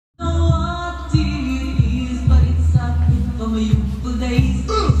Hello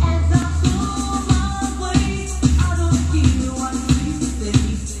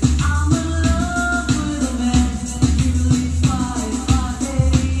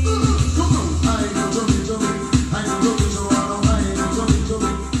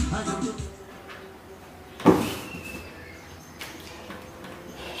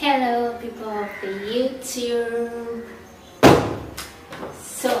people of the YouTube.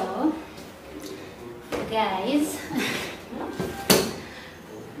 So guys,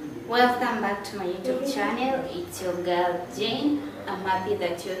 welcome back to my YouTube channel. It's your girl Jane. I'm happy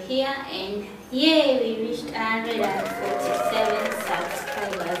that you're here, and yay, we reached 147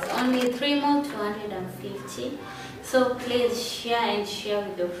 subscribers. Only 3 more to 150. So please share and share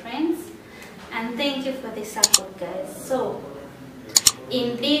with your friends, and thank you for the support, guys. So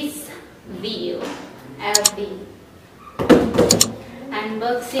in this video, I'll be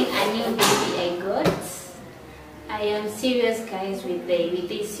unboxing a new baby I got. I am serious, guys, with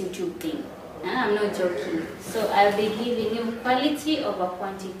this YouTube thing. I'm not joking. So I'll be giving you quality over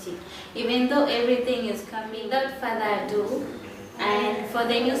quantity, even though everything is coming. Without further ado, and for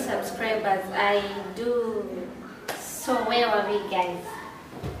the new subscribers, I do. So where were we, guys?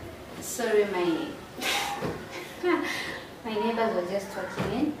 Sorry, my my neighbors were just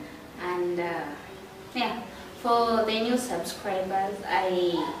walking in, and yeah, for the new subscribers,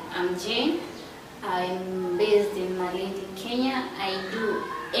 I am Jane. I'm based in Malindi, Kenya. I do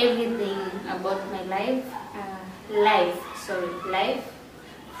everything about my life, life,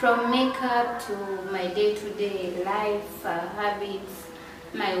 from makeup to my day-to-day life, habits,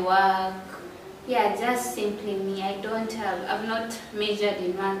 my work. Yeah, just simply me. I'm not measured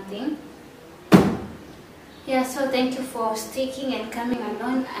in one thing. Yeah, so thank you for sticking and coming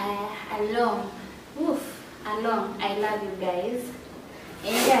along. Along. I love you guys.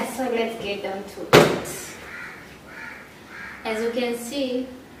 And yeah, so let's get down to it. As you can see,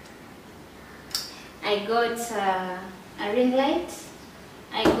 I got a ring light.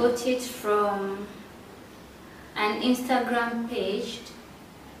 I got it from an Instagram page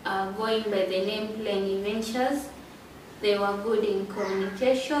going by the name Plenty Ventures. They were good in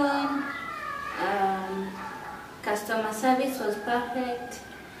communication. Customer service was perfect.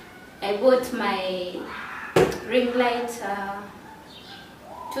 I bought my ring light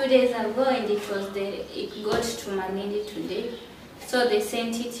 2 days ago, and it got to Malindi today. So they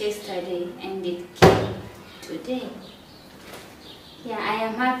sent it yesterday and it came today. Yeah, I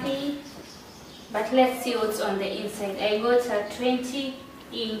am happy, but let's see what's on the inside. I got a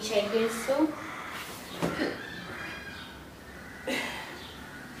 20-inch, I guess so.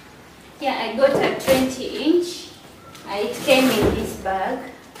 Yeah, I got a 20-inch. It came in this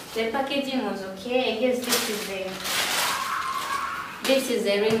bag. The packaging was okay. I guess this is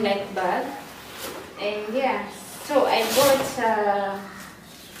a ring light bag. And yeah, so I bought a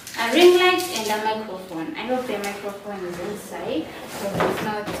ring light and a microphone. I hope the microphone is inside because it's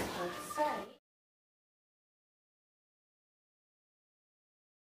not outside.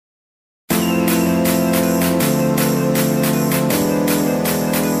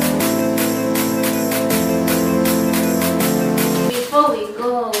 Before we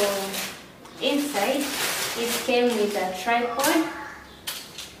go inside, it came with a tripod.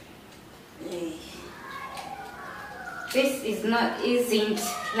 This isn't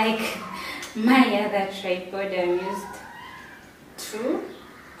like my other tripod I'm used to,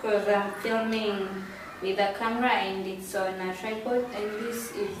 because I'm filming with a camera and it's on a tripod, and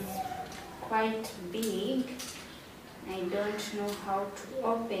this is quite big. I don't know how to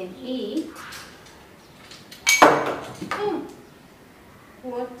open it. Oh,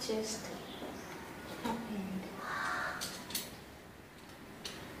 what just happened?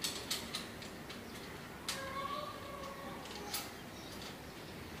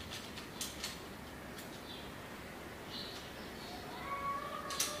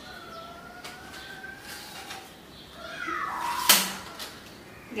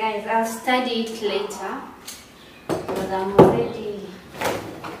 Guys, I'll study it later because I'm already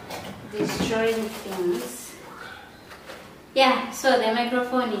destroying things. Yeah, so the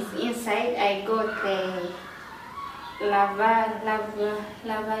microphone is inside. I got the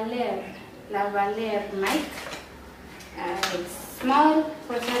lavalier mic. It's small,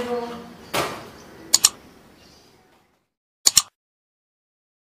 portable.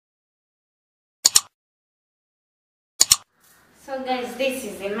 So guys, this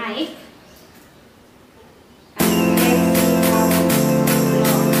is the mic.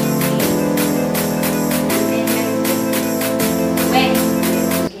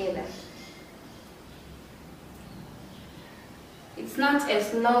 It's not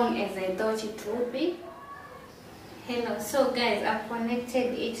as long as I thought it would be. Hello, so guys, I've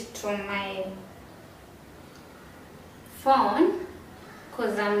connected it to my phone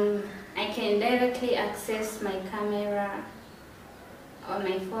because I can directly access my camera on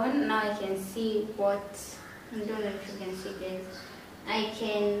my phone. Now I can see what, I don't know if you can see guys, I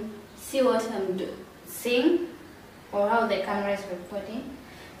can see what I'm seeing or how the camera is recording.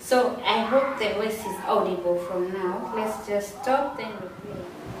 So I hope the voice is audible from now. Let's just stop then replay.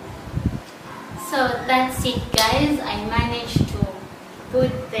 So that's it guys, I managed to put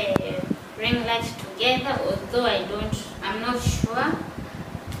the ring light together, although I'm not sure.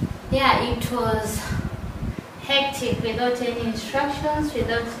 Yeah, it was hectic without any instructions,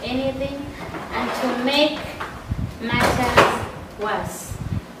 without anything, and to make matters worse,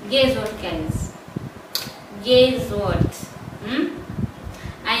 guess what guys? Guess what?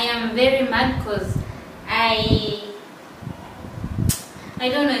 I am very mad because I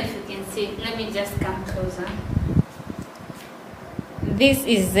don't know if you can see it. Let me just come closer. This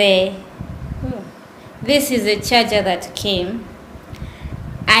is the charger that came.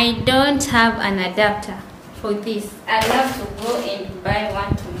 I don't have an adapter for this. I'll have to go and buy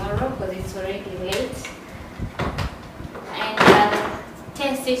one tomorrow because it's already late. And I'll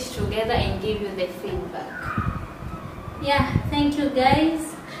test it together and give you the feedback. Yeah, thank you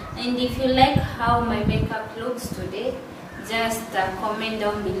guys. And if you like how my makeup looks today, just comment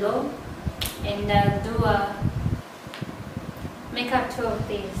down below and I'll do a makeup tour of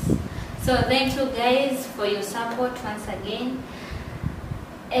this. So thank you guys for your support once again,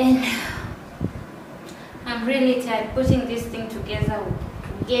 and I'm really tired. Putting this thing together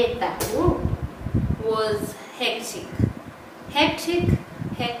was hectic,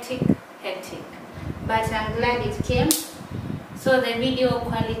 but I'm glad it came. So the video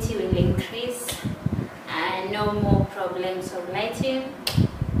quality will increase and no more problems of lighting.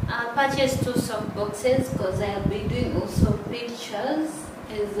 I'll purchase 2 soft boxes because I'll be doing also pictures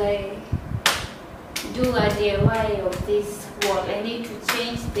as I do a DIY of this wall. I need to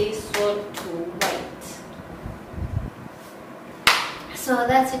change this wall to white. So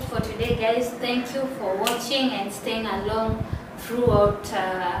that's it for today guys. Thank you for watching and staying along throughout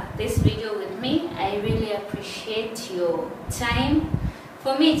this video with me. I really appreciate your time.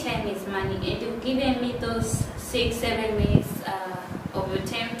 For me, time is money, and you've given me those 6-7 minutes of your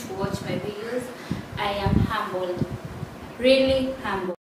time to watch my videos. I am humbled, really humbled.